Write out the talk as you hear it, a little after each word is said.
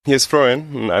Here's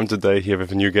Florian, and I'm today here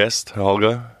with a new guest,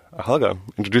 Holger. Holger,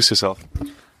 introduce yourself.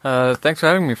 Thanks for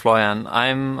having me, Florian.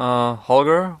 I'm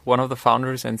Holger, one of the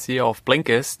founders and CEO of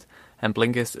Blinkist. And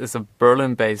Blinkist is a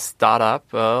Berlin-based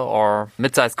startup or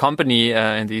mid-sized company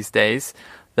in these days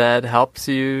that helps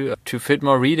you to fit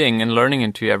more reading and learning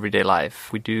into your everyday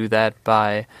life. We do that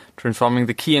by transforming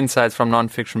the key insights from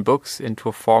nonfiction books into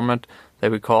a format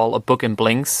that we call a book in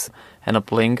blinks. And a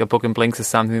book in blinks is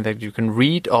something that you can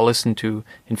read or listen to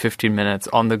in 15 minutes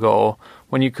on the go,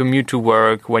 when you commute to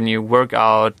work, when you work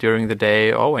out during the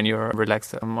day, or when you're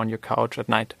relaxed on your couch at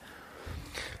night.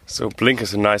 So Blink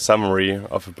is a nice summary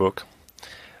of a book.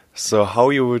 So how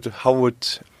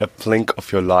would a blink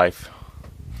of your life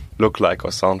look like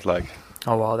or sound like?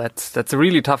 Oh wow, that's a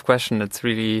really tough question. It's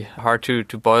really hard to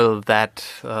boil that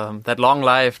long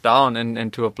life down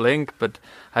into a blink. But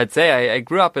I'd say I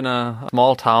grew up in a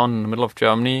small town in the middle of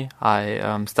Germany.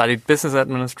 I studied business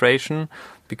administration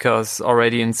because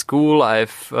already in school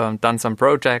I've done some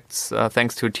projects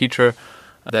thanks to a teacher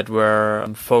that were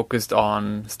focused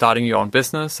on starting your own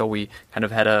business. So we kind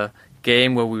of had a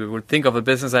game where we would think of a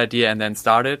business idea and then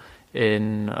start it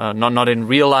in not in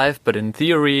real life but in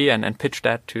theory and pitch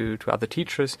that to other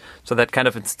teachers. So that kind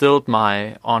of instilled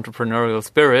my entrepreneurial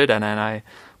spirit, and then I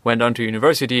went on to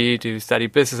university to study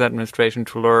business administration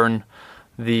to learn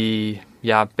the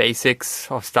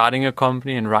basics of starting a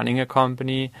company and running a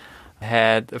company. I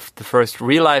had the first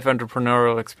real life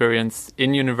entrepreneurial experience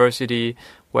in university,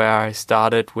 where I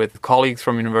started with colleagues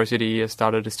from university. I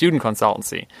started a student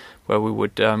consultancy where we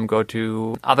would go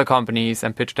to other companies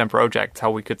and pitch them projects,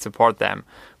 how we could support them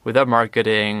with their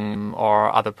marketing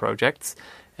or other projects.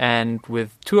 And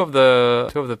with two of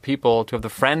the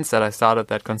friends that I started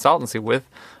that consultancy with,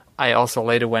 I also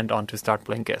later went on to start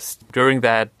Blinkist.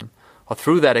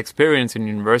 Through that experience in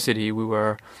university, we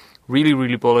were really,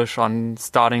 really bullish on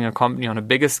starting a company on a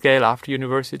bigger scale after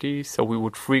university. So we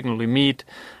would frequently meet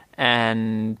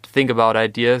and think about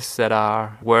ideas that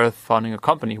are worth founding a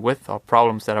company with, or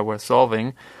problems that are worth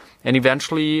solving. And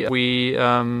eventually we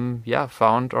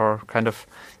found, or kind of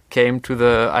came to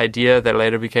the idea that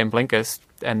later became Blinkist,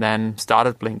 and then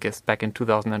started Blinkist back in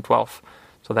 2012.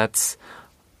 So that's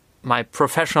my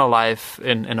professional life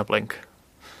in a blink.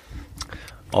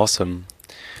 Awesome.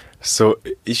 So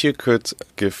if you could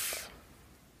give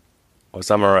or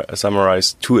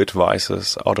summarize two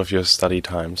advices out of your study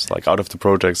times, like out of the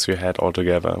projects you had all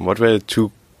together, what were the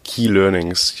two key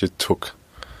learnings you took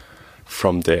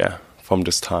from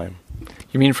this time?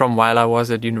 You mean from while I was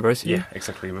at university? Yeah,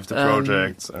 exactly, with the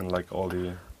projects and like all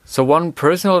the... So one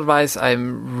personal advice,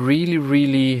 I'm really,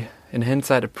 really, in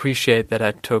hindsight, appreciate that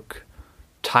I took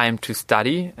time to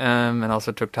study and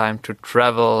also took time to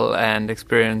travel and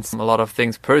experience a lot of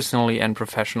things personally and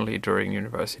professionally during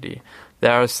university.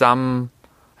 There are some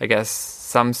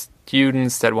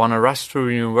students that want to rush through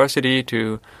university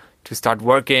to start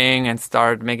working and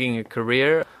start making a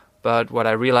career. But what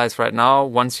I realize right now,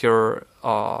 once you're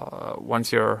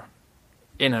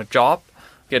in a job,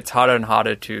 it gets harder and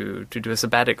harder to do a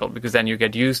sabbatical, because then you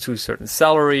get used to a certain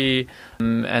salary,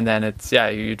 and then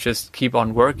you just keep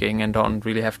on working and don't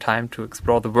really have time to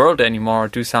explore the world anymore, or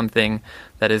do something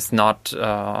that is not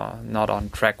on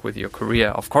track with your career.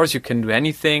 Of course, you can do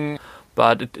anything,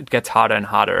 but it gets harder and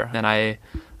harder. And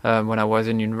when I was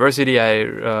in university, I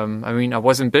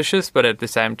was ambitious, but at the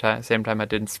same time, I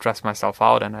didn't stress myself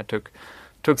out, and I took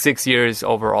 6 years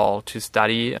overall to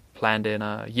study. Planned in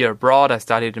a year abroad. I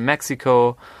studied in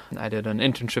Mexico. I did an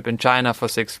internship in China for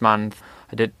 6 months.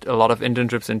 I did a lot of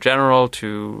internships in general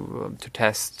to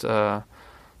test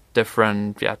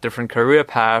different career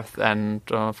paths, and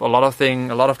a lot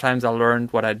of times I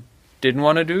learned what I didn't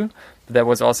want to do. That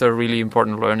was also a really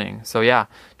important learning. So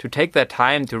to take that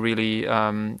time to really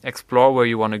explore where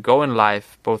you want to go in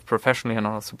life, both professionally and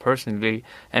also personally,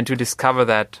 and to discover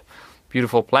that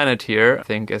beautiful planet here, I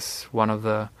think is one of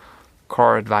the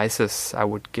core advices I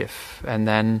would give. And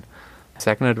then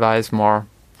second advice, more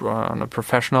on a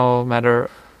professional matter,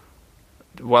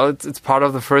 well, it's part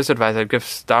of the first advice I'd give.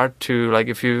 Start to,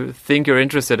 if you think you're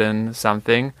interested in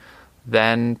something,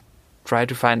 then try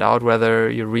to find out whether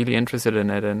you're really interested in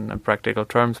it in practical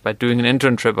terms by doing an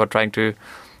internship, or trying to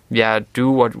do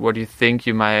what you think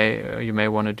you may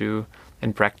want to do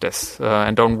in practice,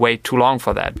 and don't wait too long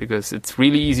for that, because it's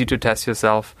really easy to test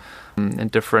yourself in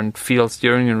different fields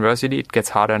during university. It gets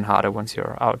harder and harder once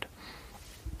you're out.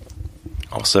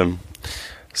 Awesome.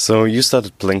 So you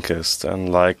started Blinkist,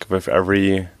 and with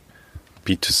every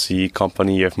B2C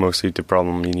company, you have mostly the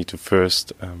problem you need to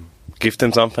first give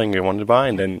them something you want to buy,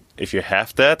 and then if you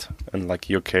have that, and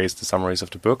your case, the summaries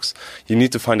of the books, you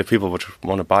need to find the people which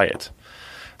want to buy it.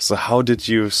 So how did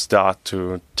you start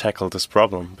to tackle this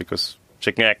problem? Because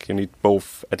chicken egg, you need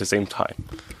both at the same time.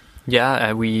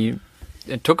 Yeah,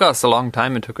 it took us a long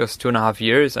time. It took us 2.5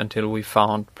 years until we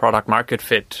found product market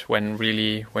fit, when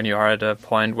you are at a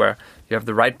point where you have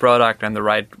the right product and the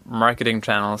right marketing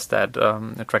channels that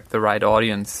attract the right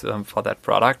audience for that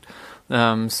product.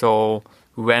 So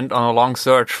we went on a long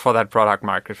search for that product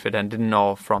market fit and didn't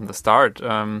know from the start.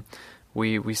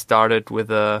 We started with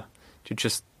to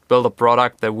just build a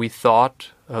product that we thought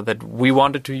that we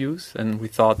wanted to use, and we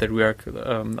thought that we are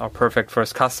our perfect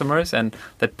first customers, and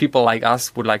that people like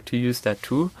us would like to use that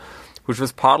too, which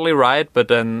was partly right. But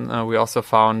then we also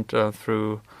found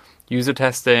through user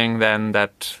testing then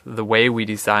that the way we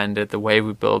designed it, the way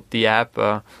we built the app,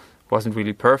 wasn't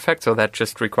really perfect. So that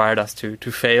just required us to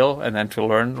fail and then to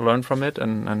learn from it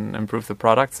and improve the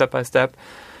product step by step.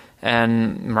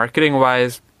 And marketing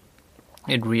wise,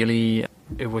 it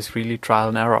was really trial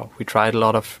and error. We tried a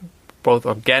lot of both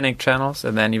organic channels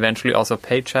and then eventually also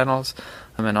paid channels.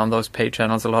 And on those paid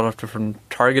channels, a lot of different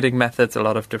targeting methods, a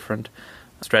lot of different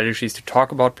strategies to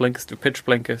talk about Blinkist, to pitch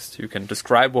Blinkist. You can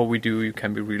describe what we do. You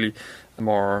can be really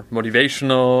more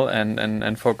motivational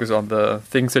and focus on the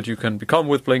things that you can become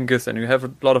with Blinkist. And you have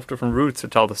a lot of different routes to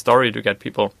tell the story to get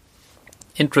people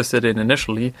interested in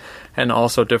initially, and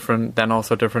also different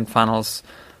funnels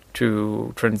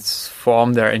to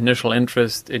transform their initial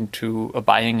interest into a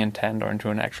buying intent or into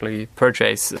an actually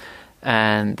purchase.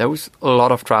 And there was a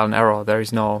lot of trial and error. There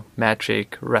is no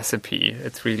magic recipe.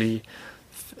 It's really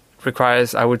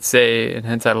requires, I would say, in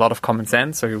hindsight, a lot of common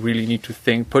sense. So you really need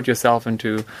to put yourself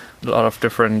into a lot of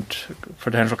different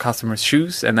potential customers'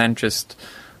 shoes, and then just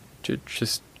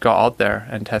go out there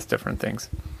and test different things.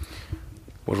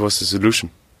 What was the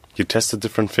solution? You tested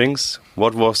different things.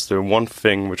 What was the one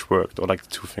thing which worked, or like the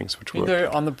two things which worked? Either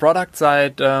on the product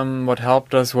side, what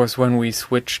helped us was when we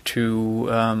switched to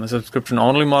a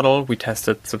subscription-only model. We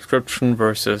tested subscription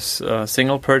versus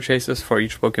single purchases for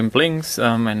each book in Blinks,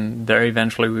 and there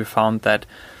eventually we found that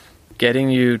getting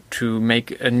you to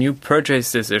make a new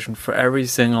purchase decision for every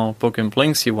single book in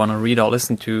Blinks you want to read or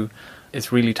listen to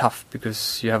is really tough,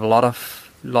 because you have a lot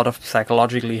of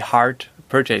psychologically hard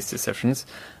purchase decisions.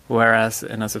 Whereas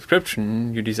in a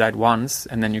subscription, you decide once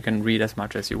and then you can read as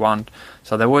much as you want.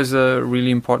 So that was a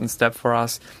really important step for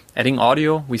us. Adding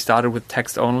audio, we started with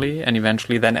text only and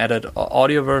eventually then added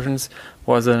audio versions,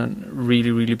 was a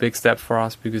really, really big step for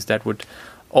us, because that would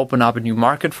open up a new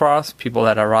market for us, people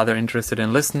that are rather interested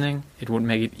in listening. It would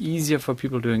make it easier for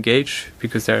people to engage,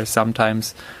 because there are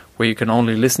sometimes where you can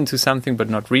only listen to something but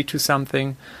not read to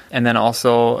something. And then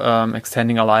also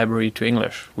extending a library to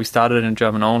English. We started in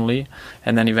German only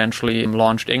and then eventually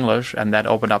launched English, and that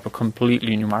opened up a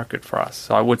completely new market for us.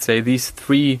 So I would say these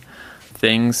three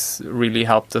things really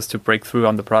helped us to break through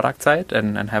on the product side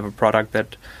and have a product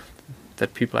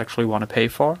that people actually want to pay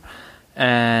for.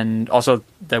 And also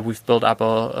that we've built up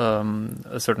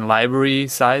a certain library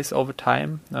size over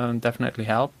time definitely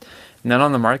helped. And then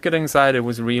on the marketing side, it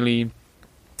was really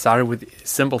started with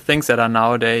simple things that are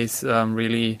nowadays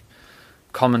really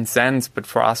common sense, but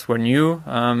for us were new.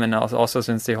 And also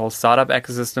since the whole startup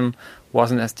ecosystem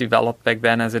wasn't as developed back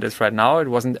then as it is right now, it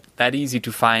wasn't that easy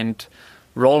to find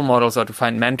role models or to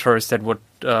find mentors that would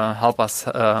help us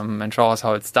and show us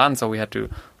how it's done. So we had to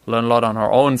learn a lot on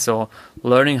our own. So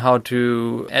learning how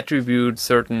to attribute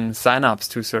certain signups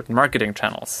to certain marketing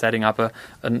channels, setting up a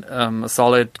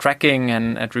solid tracking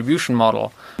and attribution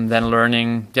model, and then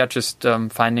learning,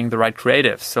 finding the right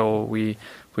creative. So we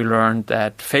learned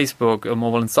that Facebook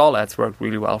mobile install ads worked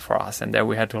really well for us, and there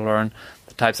we had to learn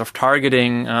the types of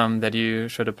targeting that you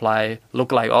should apply,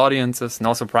 lookalike audiences.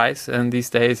 No surprise, and these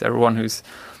days everyone who's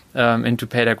into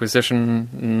paid acquisition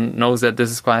knows that this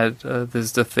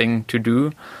is the thing to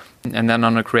do. And then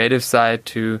on the creative side,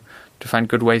 to find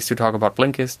good ways to talk about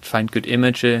Blinkist, find good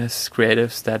images,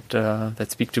 creatives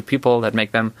that speak to people, that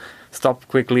make them stop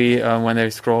quickly when they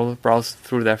browse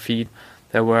through their feed.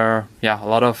 There were a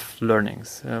lot of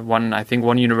learnings.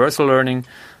 One universal learning: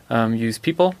 use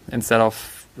people instead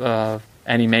of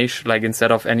animation, like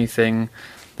instead of anything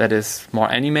that is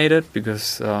more animated,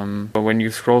 because when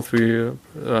you scroll through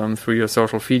your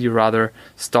social feed, you rather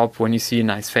stop when you see a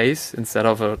nice face instead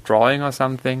of a drawing or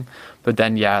something. But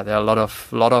then, there are a lot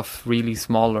of really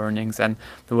small learnings, and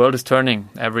the world is turning.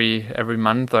 Every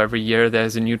month or every year,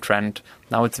 there's a new trend.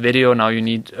 Now it's video. Now you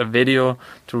need a video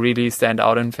to really stand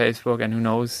out in Facebook, and who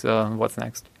knows what's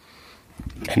next?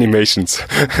 Animations.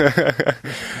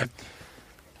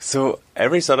 So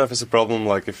every startup has a problem.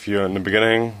 Like if you're in the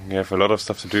beginning, you have a lot of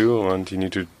stuff to do, and you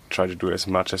need to try to do as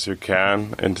much as you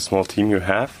can in the small team you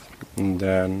have. And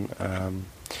then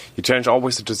you change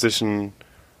always the decision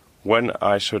when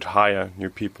I should hire new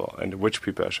people and which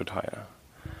people I should hire.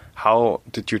 How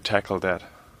did you tackle that?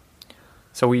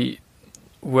 So we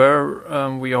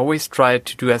always tried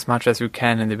to do as much as we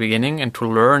can in the beginning and to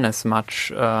learn as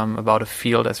much about a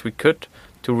field as we could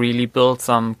to really build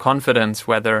some confidence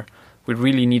whether we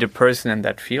really need a person in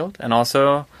that field, and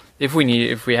also if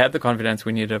we had the confidence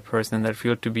we need a person in that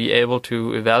field to be able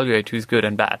to evaluate who's good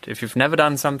and bad. If you've never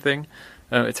done something,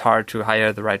 it's hard to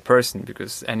hire the right person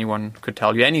because anyone could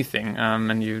tell you anything,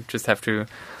 and you just have to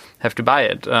buy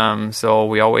it. So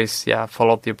we always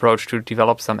followed the approach to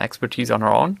develop some expertise on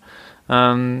our own,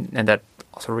 and that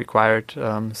also required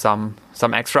some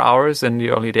extra hours in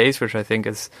the early days, which I think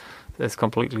is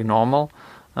completely normal.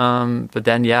 But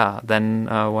then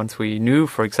once we knew,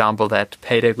 for example, that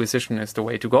paid acquisition is the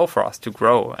way to go for us to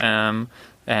grow,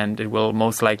 and it will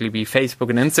most likely be Facebook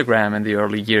and Instagram in the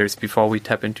early years before we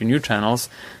tap into new channels,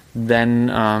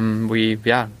 then we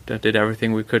did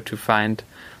everything we could to find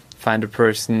a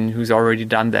person who's already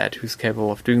done that, who's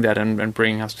capable of doing that and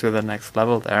bringing us to the next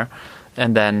level there.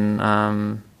 And then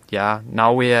now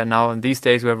in these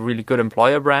days we have a really good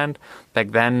employer brand.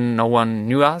 Back then no one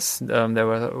knew us. There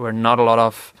were not a lot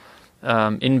of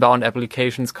inbound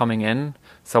applications coming in,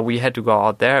 so we had to go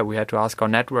out there. We had to ask our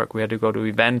network. We had to go to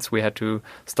events. We had to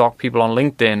stalk people on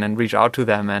LinkedIn and reach out to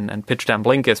them and pitch them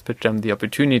Blinkist, pitch them the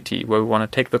opportunity where we want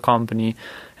to take the company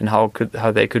and how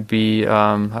they could be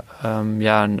an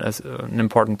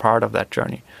important part of that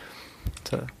journey.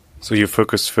 So you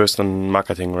focused first on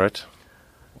marketing, right?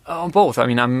 Both. I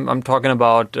mean, I'm talking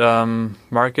about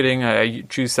marketing. I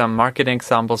choose some marketing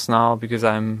examples now because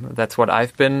that's what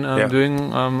I've been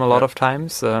doing a lot of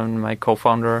times. My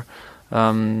co-founder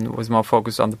was more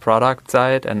focused on the product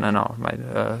side, and my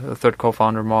third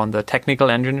co-founder more on the technical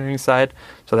engineering side.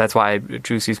 So that's why I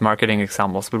choose these marketing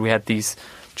examples. But we had these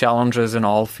challenges in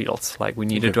all fields. Like we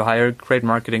needed to hire great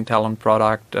marketing talent,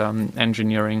 product,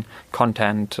 engineering,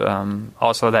 content.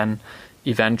 Also then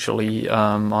eventually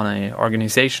on an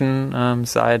organization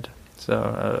side,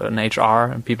 so an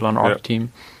HR and people on our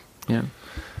team. Yeah.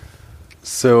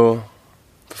 So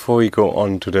before we go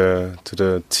on to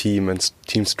the team and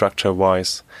team structure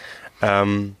wise,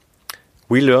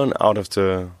 we learn out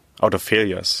of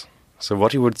failures. So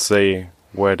what you would say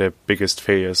were the biggest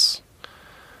failures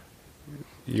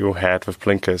you had with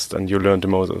Blinkist, and you learned the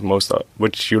most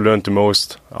which you learned the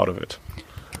most out of it?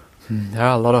 There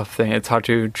are a lot of things. It's hard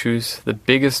to choose the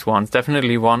biggest ones.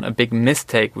 Definitely a big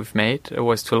mistake we've made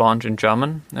was to launch in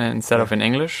German instead of in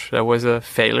English. There was a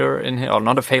failure or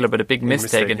not a failure, but a big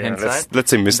mistake in hindsight.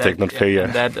 Let's say mistake, not failure.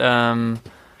 That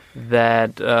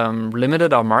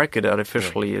limited our market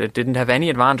artificially. It didn't have any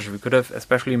advantage. We could have,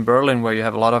 especially in Berlin, where you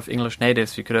have a lot of English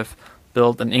natives, we could have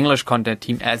built an English content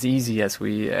team as easy as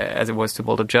it was to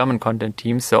build a German content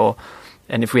team.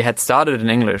 And if we had started in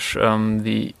English,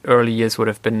 the early years would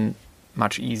have been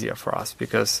much easier for us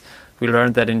because we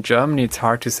learned that in Germany it's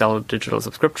hard to sell a digital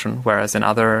subscription, whereas in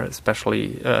other,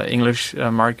 especially English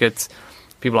markets,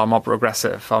 people are more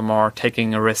progressive, are more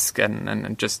taking a risk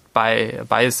and just buy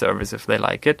a service if they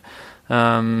like it.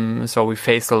 So we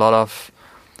faced a lot of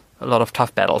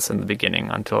tough battles in the beginning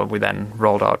until we then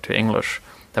rolled out to English.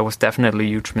 That was definitely a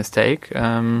huge mistake.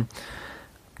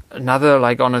 Another,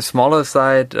 like on a smaller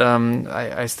side,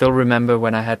 I still remember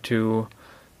when I had to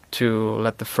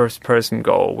let the first person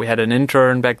go. We had an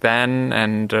intern back then,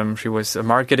 and she was a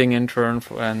marketing intern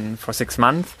for 6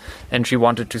 months, and she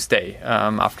wanted to stay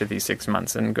after these 6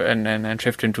 months and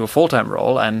shift into a full-time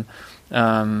role. And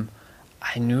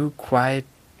I knew quite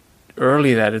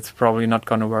early that it's probably not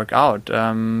going to work out.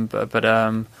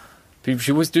 But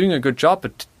she was doing a good job,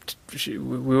 but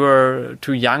we were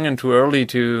too young and too early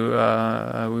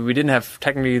we didn't have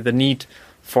technically the need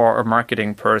for a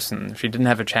marketing person. She didn't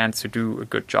have a chance to do a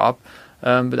good job,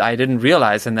 but I didn't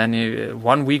realize. And then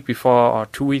 1 week before or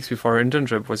 2 weeks before her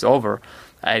internship was over,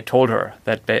 I told her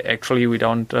that actually we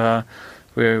don't,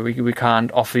 we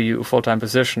can't offer you a full-time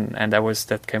position. And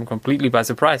that came completely by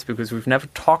surprise because we've never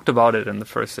talked about it in the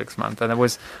first 6 months. And that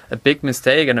was a big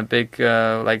mistake and a big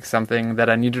something that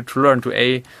I needed to learn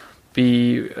to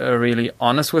be really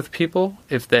honest with people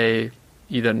if they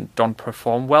either don't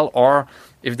perform well or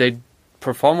if they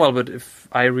perform well, but if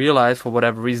I realize for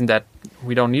whatever reason that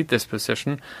we don't need this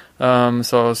position,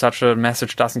 so such a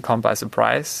message doesn't come by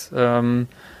surprise, and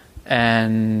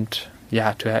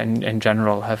to in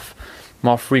general have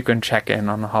more frequent check-ins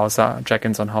on how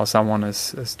someone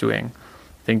is doing.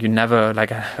 I think you never,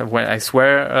 when I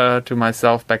swear to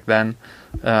myself back then,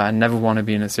 I never want to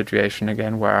be in a situation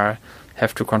again where I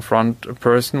have to confront a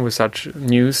person with such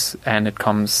news and it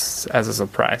comes as a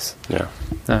surprise. Yeah.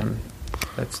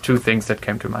 That's two things that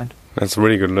came to mind. That's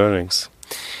really good learnings.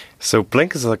 So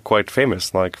Blink is quite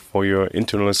famous, like for your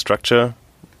internal structure.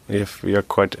 You have a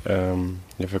quite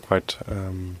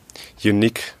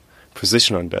unique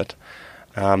position on that.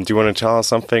 Do you want to tell us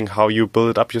something how you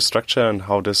built up your structure and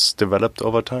how this developed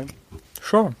over time?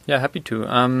 Sure. Yeah, happy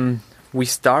to. We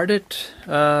started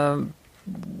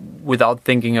without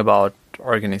thinking about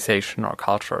organization or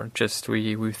culture. Just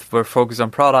we were focused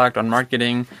on product, on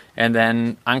marketing, and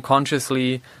then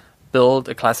unconsciously build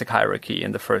a classic hierarchy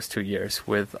in the first 2 years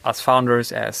with us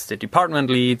founders as the department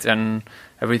leads, and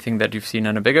everything that you've seen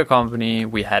in a bigger company,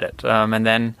 we had it. And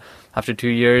then after 2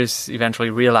 years, eventually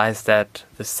realized that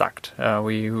this sucked.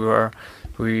 We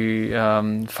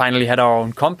finally had our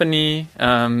own company,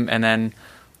 and then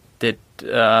did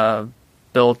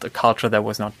build a culture that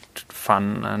was not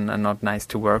fun and not nice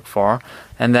to work for,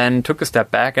 and then took a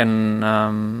step back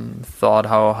and thought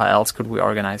how else could we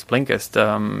organize Blinkist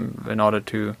in order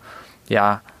to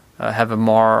have a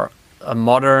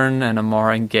modern and a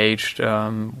more engaged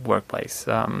workplace.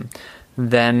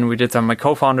 Then my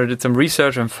co-founder did some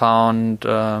research and found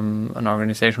an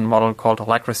organization model called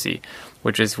Holacracy,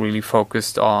 which is really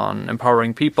focused on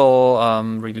empowering people,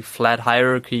 really flat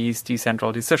hierarchies,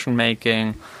 decentralized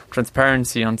decision-making,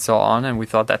 transparency, and so on. And we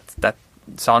thought that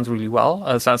sounds really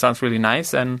well, sounds really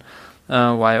nice, and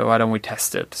why don't we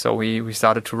test it? So we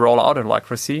started to roll out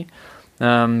Holacracy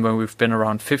when we've been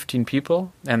around 15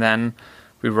 people, and then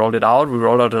we rolled it out. We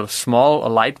rolled out a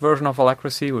light version of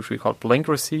Holacracy, which we called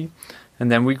Blinkracy. And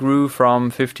then we grew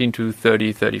from 15 to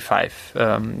 30, 35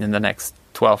 in the next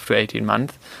 12 to 18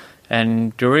 months.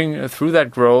 And through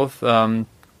that growth, we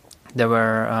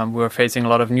were facing a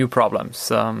lot of new problems.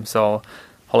 So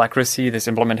Holacracy, this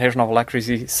implementation of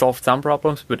Holacracy solved some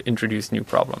problems, but introduced new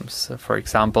problems. For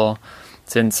example,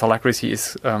 since Holacracy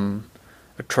is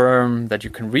a term that you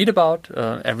can read about,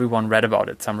 everyone read about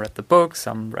it. Some read the book,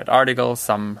 some read articles,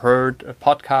 some heard a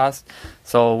podcast.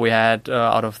 So we had,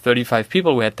 out of 35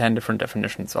 people, we had 10 different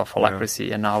definitions of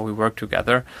Holacracy, and now we work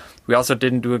together. We also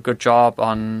didn't do a good job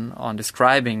on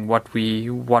describing what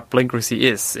Blinkracy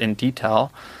is in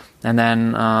detail. And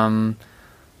then an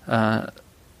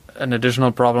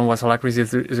additional problem was Holacracy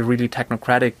is a really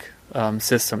technocratic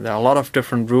system. There are a lot of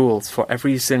different rules for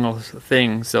every single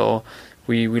thing. So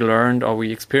we learned, or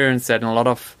we experienced, that in a lot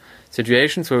of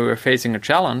situations where we were facing a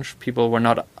challenge, people were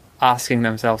not asking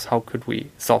themselves, how could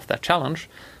we solve that challenge?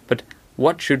 But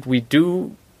what should we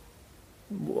do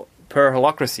per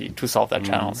Holacracy to solve that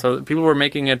challenge? So people were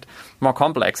making it more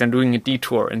complex and doing a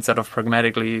detour instead of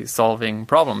pragmatically solving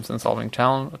problems and solving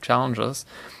challenges.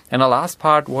 And the last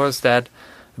part was that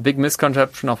a big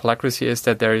misconception of Holacracy is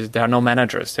that there are no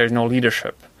managers, there is no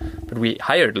leadership. But we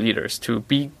hired leaders to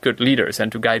be good leaders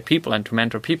and to guide people and to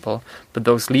mentor people. But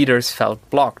those leaders felt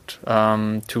blocked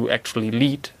to actually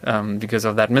lead because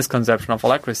of that misconception of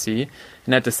Holacracy.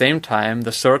 And at the same time,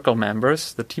 the circle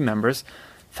members, the team members,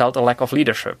 felt a lack of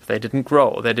leadership. They didn't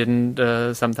grow. They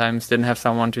sometimes didn't have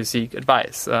someone to seek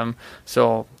advice.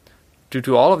 So due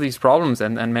to all of these problems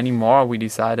and many more, we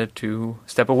decided to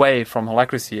step away from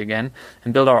Holacracy again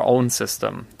and build our own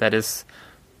system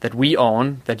that we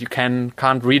own, that you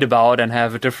can't read about and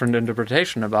have a different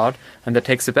interpretation about, and that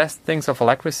takes the best things of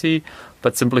Holacracy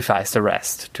but simplifies the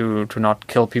rest to not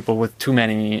kill people with too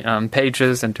many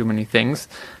pages and too many things.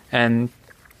 And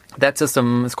that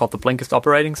system is called the Blinkist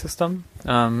operating system.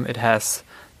 It has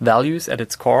values at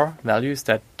its core, values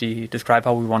that describe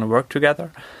how we want to work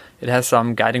together. It has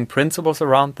some guiding principles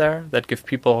around there that give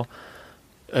people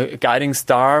a guiding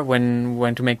star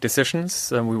when to make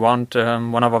decisions. We want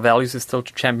one of our values is still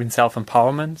to champion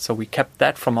self-empowerment, so we kept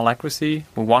that from Holacracy.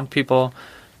 We want people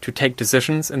to take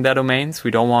decisions in their domains. We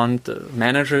don't want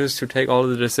managers to take all of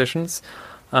the decisions.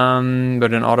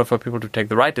 But in order for people to take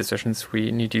the right decisions, we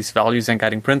need these values and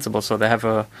guiding principles, so they have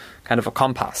a kind of a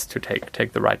compass to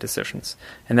take the right decisions.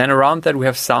 And then around that, we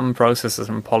have some processes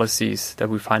and policies that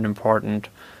we find important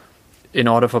in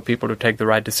order for people to take the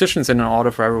right decisions and in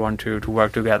order for everyone to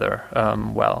work together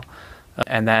well.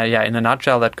 And then, in a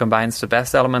nutshell, that combines the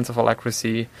best elements of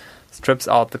Holacracy, strips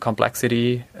out the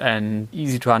complexity, and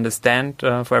easy to understand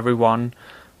for everyone.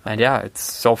 And it's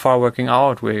so far working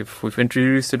out. We've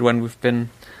introduced it when we've been,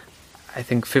 I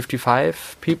think,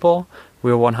 55 people.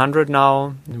 We're 100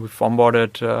 now. We've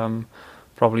onboarded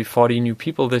probably 40 new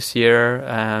people this year,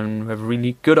 and we have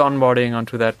really good onboarding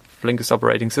onto that Blinkist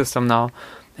operating system now.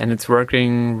 And it's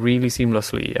working really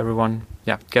seamlessly. Everyone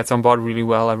gets on board really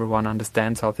well. Everyone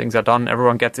understands how things are done.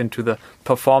 Everyone gets into the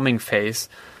performing phase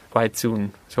quite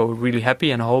soon. So we're really happy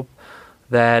and hope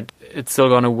that it's still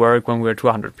going to work when we're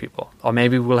 200 people. Or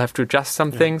maybe we'll have to adjust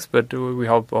some things, but we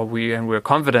hope, we're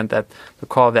confident that the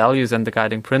core values and the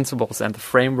guiding principles and the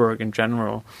framework in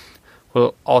general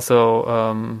will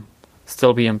also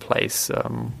still be in place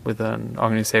with an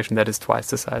organization that is twice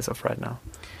the size of right now.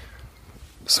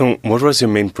 So what was your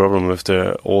main problem with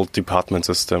the old department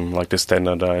system, like the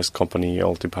standardized company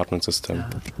old department system?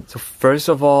 So first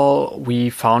of all,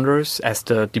 we founders, as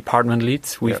the department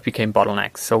leads, we became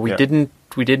bottlenecks. So we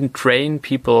didn't train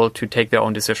people to take their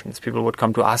own decisions. People would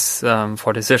come to us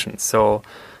for decisions. So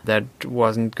that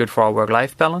wasn't good for our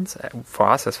work-life balance. For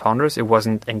us as founders, it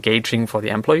wasn't engaging for the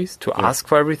employees to ask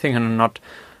for everything and not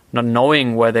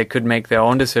knowing where they could make their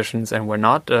own decisions and where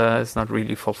not. It's not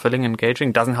really fulfilling,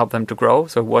 engaging. Doesn't help them to grow.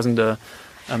 So it wasn't an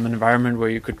environment where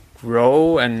you could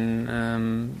grow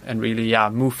and really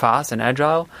move fast and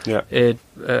agile.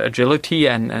 Agility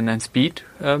and speed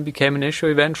became an issue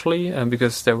eventually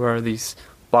because there were these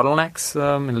bottlenecks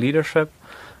in leadership.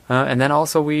 And then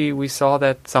also we saw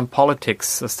that some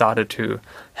politics started to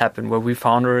happen where we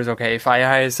founders, okay, if I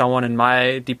hire someone in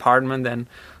my department, then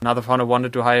another founder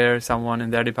wanted to hire someone in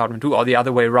their department too, or the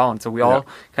other way around. So we all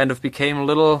kind of became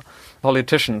little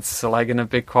politicians, so like in a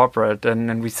big corporate.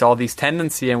 And we saw these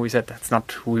tendency and we said, that's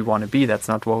not who we want to be. That's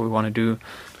not what we want to do.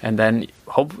 And then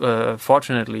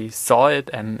fortunately saw it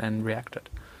and reacted.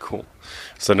 Cool.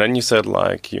 So then you said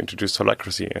like you introduced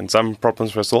Holacracy and some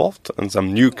problems were solved and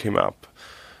some new came up.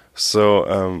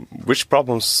 So, which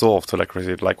problems solved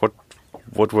Holacracy? Like,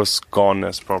 what was gone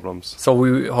as problems? So,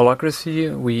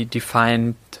 Holacracy, we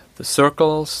defined the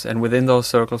circles, and within those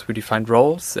circles, we defined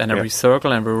roles. And every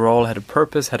circle, every role had a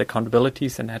purpose, had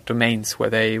accountabilities, and had domains where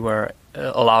they were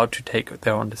allowed to take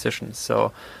their own decisions.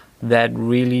 So, that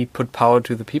really put power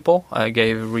to the people.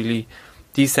 Gave really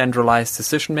decentralized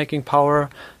decision-making power,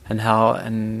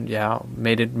 and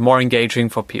made it more engaging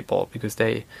for people because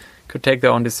they could take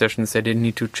their own decisions. They didn't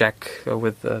need to check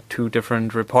with 2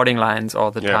 different reporting lines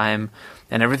all the time,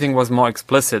 and everything was more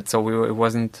explicit. So it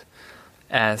wasn't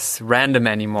as random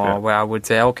anymore, where I would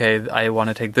say, okay, I want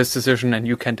to take this decision and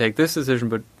you can take this decision,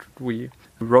 but we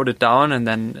wrote it down and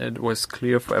then it was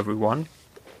clear for everyone.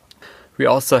 We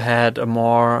also had a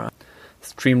more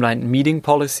streamlined meeting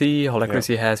policy.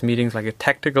 Holacracy has meetings like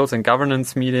tacticals and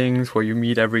governance meetings where you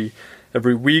meet every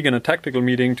week in a tactical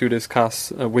meeting to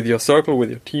discuss with your circle, with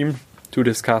your team, to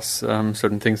discuss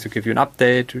certain things, to give you an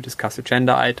update, to discuss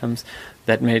agenda items.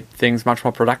 That made things much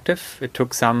more productive. It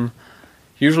took some...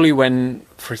 Usually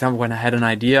for example, when I had an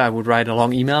idea, I would write a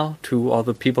long email to all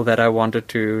the people that I wanted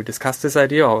to discuss this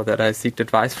idea or that I seeked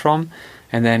advice from,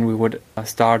 and then we would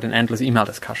start an endless email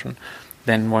discussion.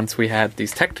 Then once we had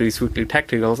these weekly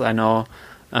tacticals, I know,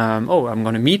 I'm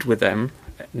going to meet with them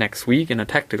next week in a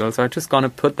tactical, so I'm just going to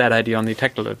put that idea on the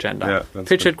tactical agenda,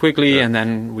 pitch it quickly, and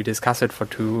then we discuss it for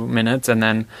 2 minutes, and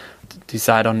then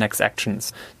decide on next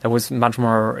actions. That was much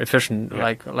more efficient,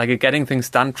 like a getting things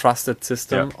done, trusted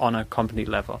system on a company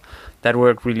level. That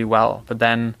worked really well. But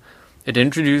then it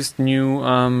introduced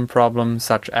new problems,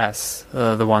 such as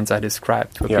the ones I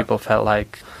described, where people felt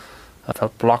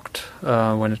blocked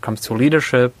when it comes to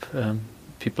leadership.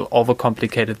 People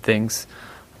overcomplicated things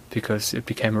because it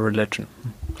became a religion.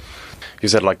 You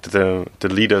said like the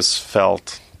leaders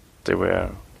felt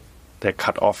they're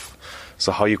cut off.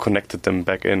 So how you connected them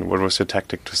back in? What was your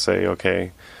tactic to say,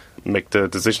 okay, make the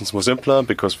decisions more simpler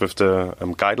because with the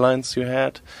guidelines you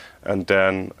had, and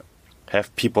then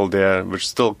have people there which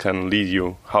still can lead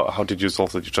you? How did you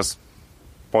solve that? You just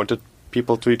pointed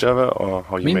people to each other, or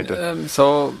how you made it?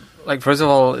 So, first of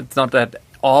all, it's not that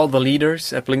all the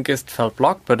leaders at Blinkist felt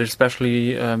blocked, but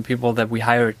especially people that we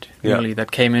hired newly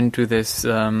that came into this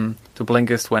to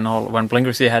Blinkist when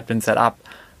Blinkersy had been set up.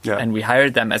 And we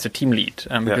hired them as a team lead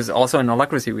because also in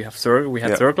Holacracy we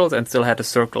had circles and still had a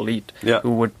circle lead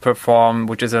who would perform,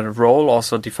 which is a role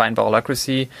also defined by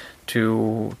Holacracy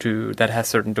to that has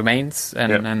certain domains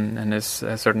and has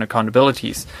certain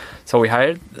accountabilities. So we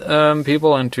hired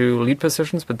people into lead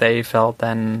positions, but they felt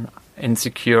then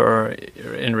insecure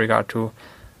in regard to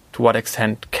what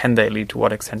extent can they lead, to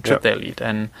what extent should they lead.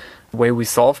 And the way we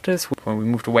solved this, when we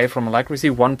moved away from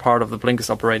Holacracy, one part of the Blinkist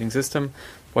operating system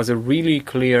was a really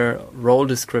clear role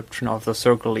description of the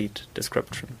circle lead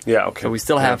description. So we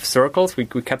still have circles. We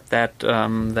kept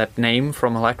that name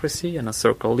from Holacracy and a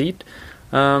circle lead.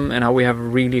 And now we have a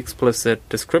really explicit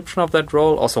description of that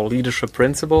role, also leadership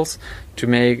principles, to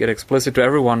make it explicit to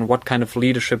everyone what kind of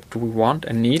leadership do we want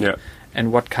and need,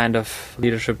 and what kind of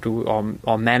leadership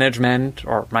or management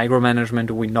or micromanagement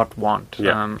do we not want.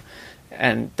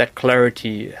 And that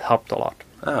clarity helped a lot.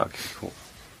 Okay, cool.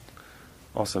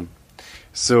 Awesome.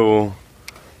 So,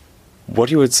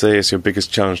 what you would say is your biggest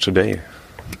challenge today?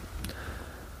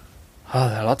 Oh,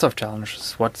 there are lots of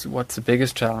challenges. What's the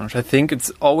biggest challenge? I think it's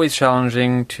always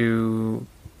challenging to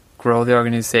grow the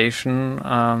organization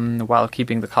while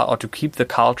keeping to keep the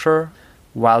culture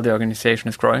while the organization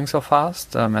is growing so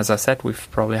fast. As I said, we've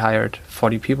probably hired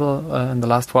 40 people in the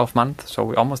last 12 months, so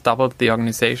we almost doubled the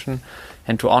organization.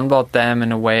 And to onboard them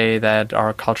in a way that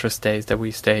our culture stays, that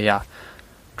we stay,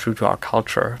 true to our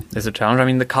culture is a challenge. I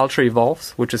mean, the culture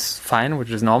evolves, which is fine, which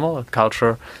is normal. A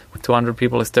culture with 200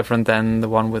 people is different than the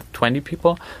one with 20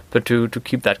 people. But to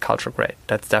keep that culture great,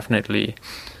 that's definitely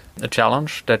a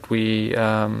challenge that we're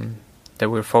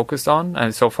focused on.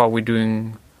 And so far, we're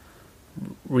doing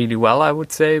really well, I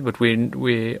would say. But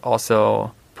we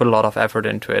also put a lot of effort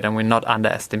into it, and we're not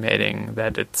underestimating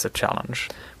that it's a challenge.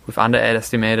 We've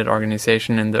underestimated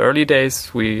organization in the early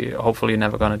days. We hopefully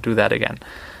never going to do that again.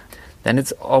 Then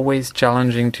it's always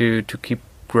challenging to keep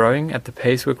growing at the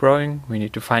pace we're growing. We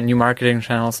need to find new marketing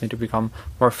channels, need to become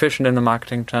more efficient in the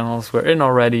marketing channels we're in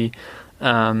already,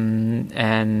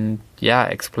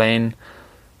 explain,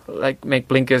 make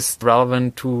Blinkist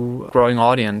relevant to a growing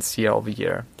audience year over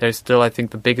year. There's still, I think,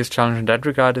 the biggest challenge in that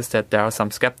regard is that there are some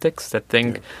skeptics that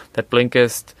think that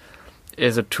Blinkist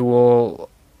is a tool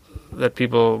that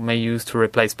people may use to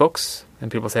replace books.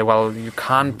 And people say, well, you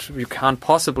can't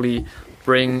possibly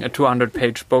bring a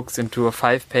 200-page book into a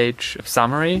 5-page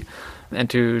summary, and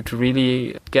to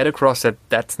really get across that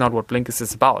that's not what Blinkist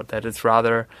is about, that it's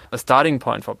rather a starting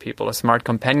point for people, a smart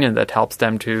companion that helps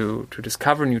them to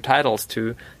discover new titles,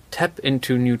 to tap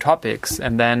into new topics,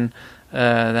 and then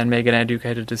make an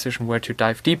educated decision where to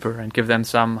dive deeper and give them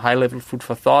some high-level food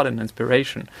for thought and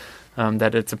inspiration.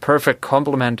 That it's a perfect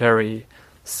complementary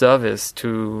service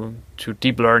to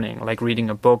deep learning, like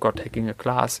reading a book or taking a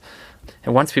class.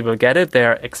 And once people get it,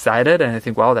 they're excited, and I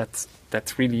think, wow, that's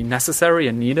really necessary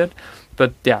and needed.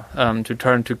 But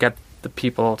to get the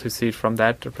people to see it from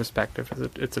that perspective,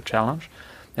 it's a challenge.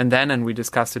 And we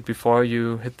discussed it before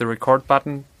you hit the record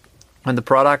button. On the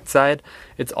product side,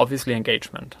 it's obviously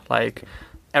engagement. Like,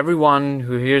 everyone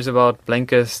who hears about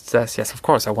Blinkist says, yes, of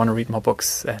course, I want to read more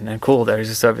books. And cool, there is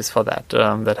a service for that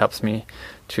that helps me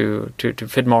to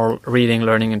fit more reading,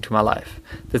 learning into my life.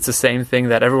 It's the same thing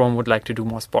that everyone would like to do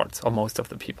more sports, or most of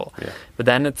the people. Yeah. But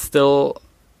then it's still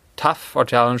tough or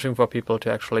challenging for people to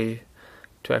actually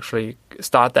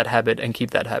start that habit and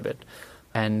keep that habit.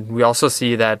 And we also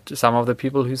see that some of the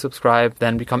people who subscribe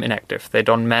then become inactive. They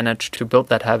don't manage to build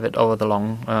that habit over the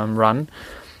long run.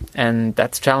 And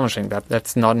that's challenging.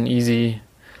 That's not an easy...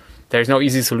 There's no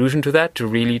easy solution to that, to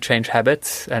really change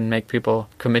habits and make people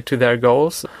commit to their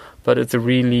goals. But it's a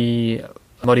really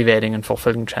motivating and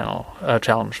fulfilling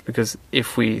challenge, because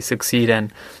if we succeed,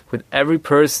 and with every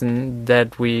person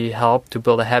that we help to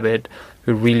build a habit,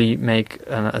 we really make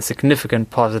a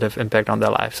significant positive impact on their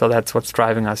life. So that's what's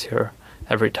driving us here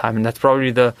every time. And that's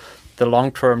probably the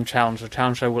long-term challenge, the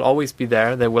challenge that will always be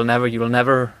there. You will never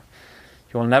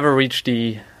reach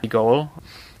the goal.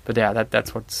 But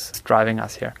that's what's driving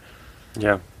us here.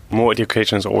 Yeah. More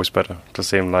education is always better. The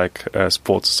same like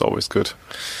sports is always good.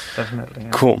 Definitely.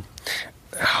 Yeah. Cool.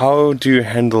 How do you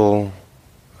handle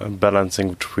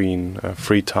balancing between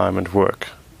free time and work?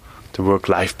 The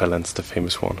work-life balance, the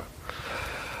famous one.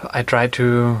 I try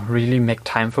to really make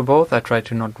time for both. I try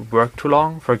to not work too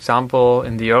long. For example,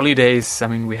 in the early days,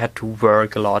 we had to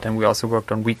work a lot, and we also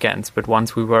worked on weekends. But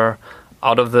once we were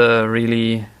out of the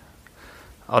really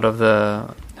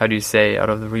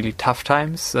tough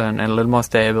times and a little more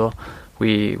stable,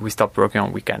 we stopped working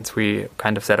on weekends. We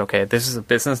kind of said, okay, this is a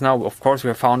business now. Of course, we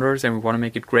are founders and we want to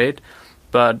make it great,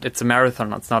 but it's a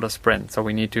marathon, it's not a sprint. So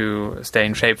we need to stay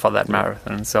in shape for that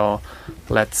marathon. So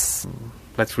let's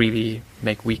really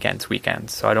make weekends.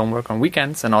 So I don't work on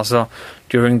weekends, and also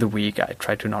during the week I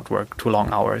try to not work too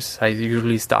long hours. I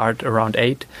usually start around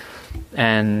 8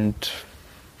 and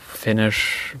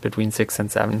finish between 6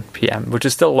 and 7 p.m., which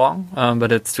is still long,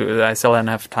 but I still don't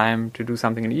have time to do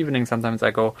something in the evening. Sometimes I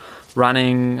go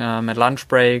running at lunch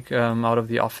break out of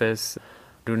the office.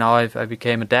 Now I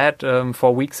became a dad 4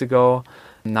 weeks ago.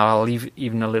 Now I'll leave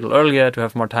even a little earlier to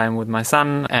have more time with my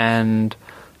son, and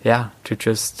to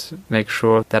just make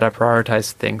sure that I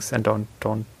prioritize things and don't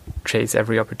chase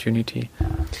every opportunity.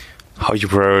 How you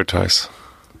prioritize?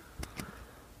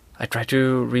 I try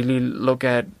to really look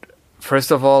at,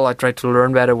 first of all, I try to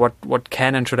learn better what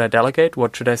can and should I delegate,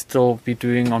 what should I still be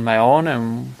doing on my own,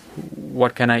 and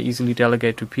what can I easily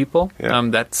delegate to people. Yeah.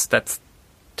 That's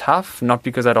tough, not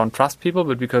because I don't trust people,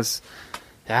 but because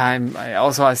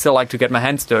I still like to get my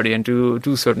hands dirty and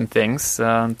do certain things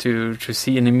to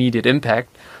see an immediate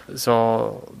impact.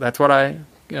 So that's what I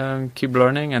keep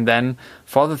learning. And then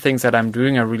for the things that I'm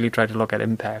doing, I really try to look at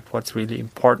impact, what's really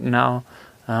important now.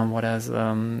 what has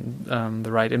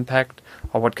the right impact,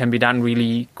 or what can be done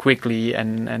really quickly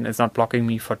and it's not blocking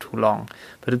me for too long.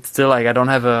 But it's still like I don't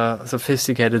have a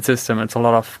sophisticated system. It's a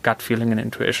lot of gut feeling and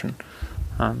intuition.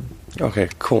 Okay,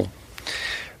 cool.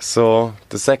 So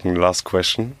the second last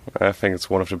question, I think it's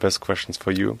one of the best questions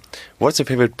for you. What's your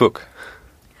favorite book?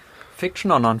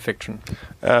 Fiction or non-fiction?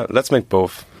 Let's make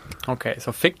both. Okay,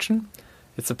 so fiction,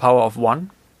 it's The Power of One.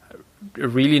 A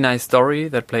really nice story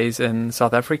that plays in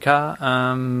South Africa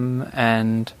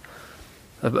and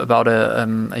about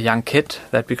a young kid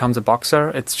that becomes a boxer.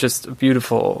 It's just a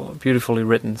beautifully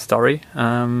written story.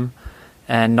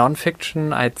 And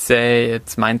non-fiction, I'd say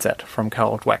it's Mindset from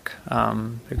Carol Dweck,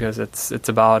 because it's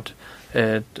about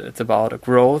a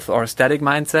growth or static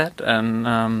mindset, and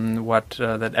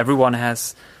that everyone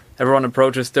has. Everyone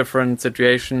approaches different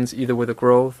situations either with a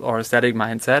growth or a static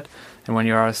mindset. And when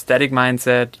you're a static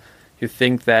mindset, you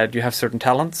think that you have certain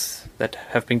talents that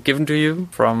have been given to you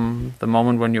from the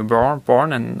moment when you're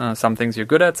born, and some things you're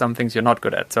good at, some things you're not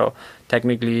good at. So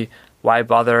technically, why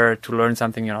bother to learn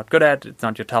something you're not good at? It's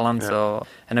not your talent. Yeah. So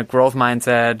in a growth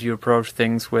mindset, you approach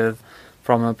things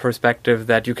from a perspective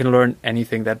that you can learn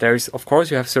anything. That there's, of course,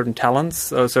 you have certain talents.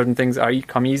 Certain things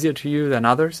come easier to you than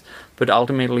others. But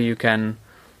ultimately, you can,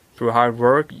 through hard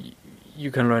work,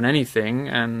 you can learn anything.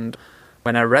 And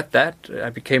when I read that, I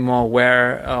became more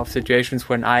aware of situations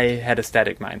when I had a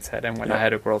static mindset and when I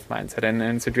had a growth mindset. And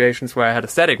in situations where I had a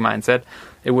static mindset,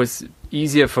 it was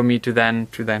easier for me to then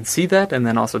see that and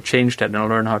then also change that and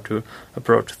learn how to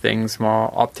approach things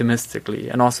more optimistically.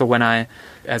 And also when I,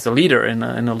 as a leader in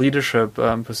a leadership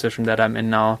position that I'm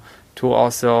in now, to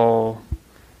also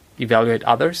evaluate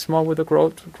others more with a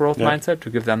growth mindset, to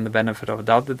give them the benefit of a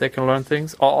doubt that they can learn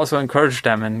things, or also encourage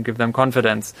them and give them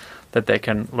confidence that they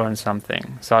can learn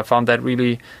something. So I found that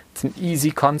really, it's an easy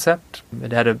concept.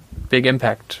 It had a big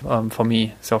impact for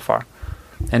me so far.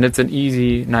 And it's an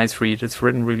easy, nice read. It's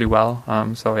written really well.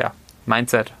 So yeah,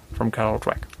 Mindset from Carol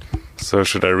Dweck. So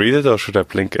should I read it or should I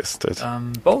Blinkist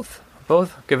it? Both.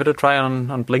 Give it a try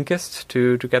on Blinkist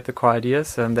to get the core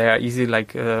ideas, and they are easy.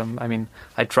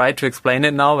 I tried to explain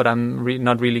it now, but I'm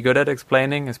not really good at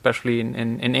explaining, especially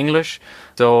in English.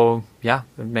 So yeah,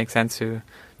 it makes sense to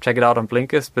check it out on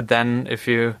Blinkist. But then, if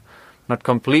you're not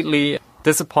completely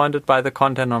disappointed by the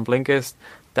content on Blinkist,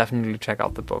 definitely check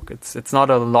out the book. It's not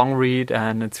a long read,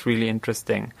 and it's really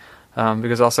interesting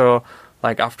because also,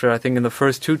 like after I think in the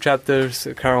first 2 chapters,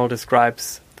 Carol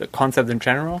describes the concept in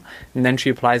general, and then she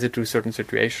applies it to a certain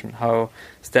situation, how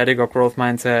static or growth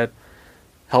mindset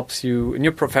helps you in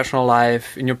your professional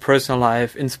life, in your personal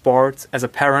life, in sports, as a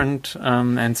parent,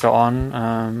 and so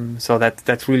on. So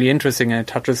that's really interesting, and it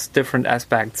touches different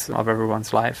aspects of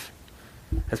everyone's life,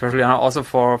 especially also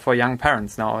for young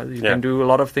parents now. You can do a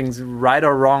lot of things right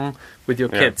or wrong with your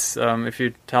kids. If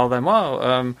you tell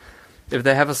them, if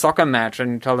they have a soccer match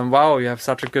and you tell them, wow, you have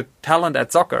such a good talent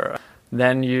at soccer,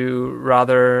 then you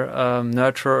rather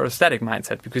nurture a static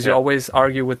mindset, because you always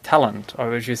argue with talent.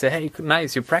 Or if you say, hey,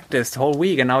 nice, you practiced the whole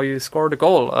week and now you scored a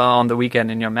goal on the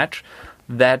weekend in your match,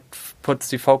 that puts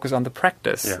the focus on the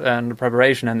practice and the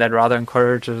preparation, and that rather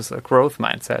encourages a growth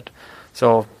mindset.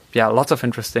 So yeah, lots of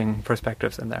interesting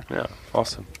perspectives in there. Yeah,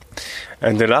 awesome.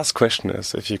 And the last question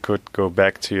is, if you could go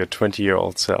back to your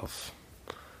 20-year-old self,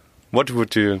 what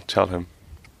would you tell him?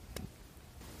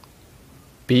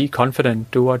 Be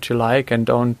confident, do what you like, and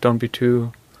don't be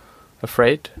too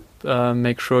afraid.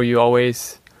 Make sure you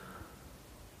always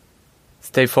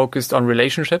stay focused on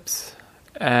relationships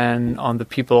and on the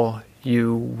people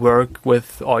you work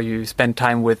with or you spend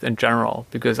time with in general,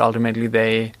 because ultimately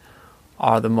they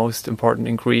are the most important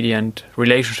ingredient.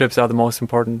 Relationships are the most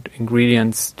important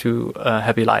ingredients to a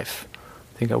happy life.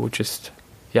 I think I would just,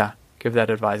 give that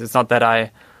advice. It's not that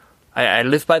I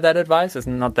live by that advice. It's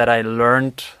not that I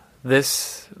learned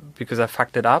this because I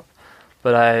fucked it up,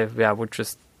 but I would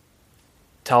just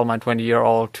tell my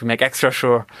 20-year-old to make extra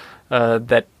sure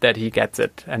that he gets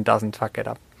it and doesn't fuck it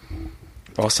up.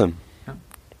 Awesome. Yeah.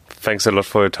 Thanks a lot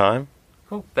for your time.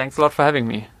 Cool. Thanks a lot for having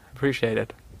me. Appreciate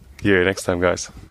it. See you next time, guys.